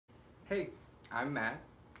Hey, I'm Matt,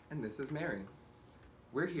 and this is Mary.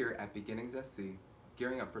 We're here at BeginningsSC,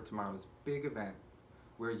 gearing up for tomorrow's big event,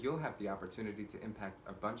 where you'll have the opportunity to impact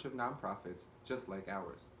a bunch of nonprofits just like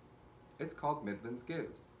ours. It's called Midlands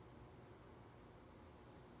Gives.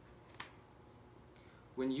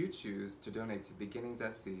 When you choose to donate to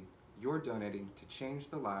BeginningsSC, you're donating to change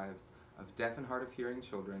the lives of deaf and hard of hearing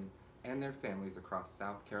children and their families across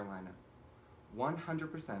South Carolina.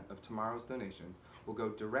 100% of tomorrow's donations will go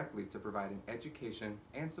directly to providing education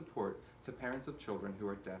and support to parents of children who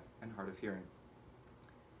are deaf and hard of hearing.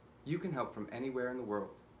 You can help from anywhere in the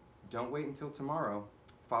world. Don't wait until tomorrow.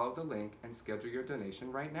 Follow the link and schedule your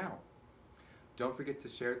donation right now. Don't forget to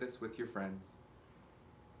share this with your friends.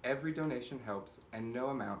 Every donation helps and no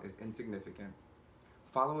amount is insignificant.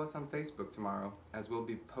 Follow us on Facebook tomorrow as we'll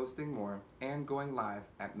be posting more and going live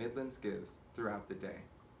at Midlands Gives throughout the day.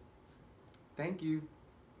 Thank you.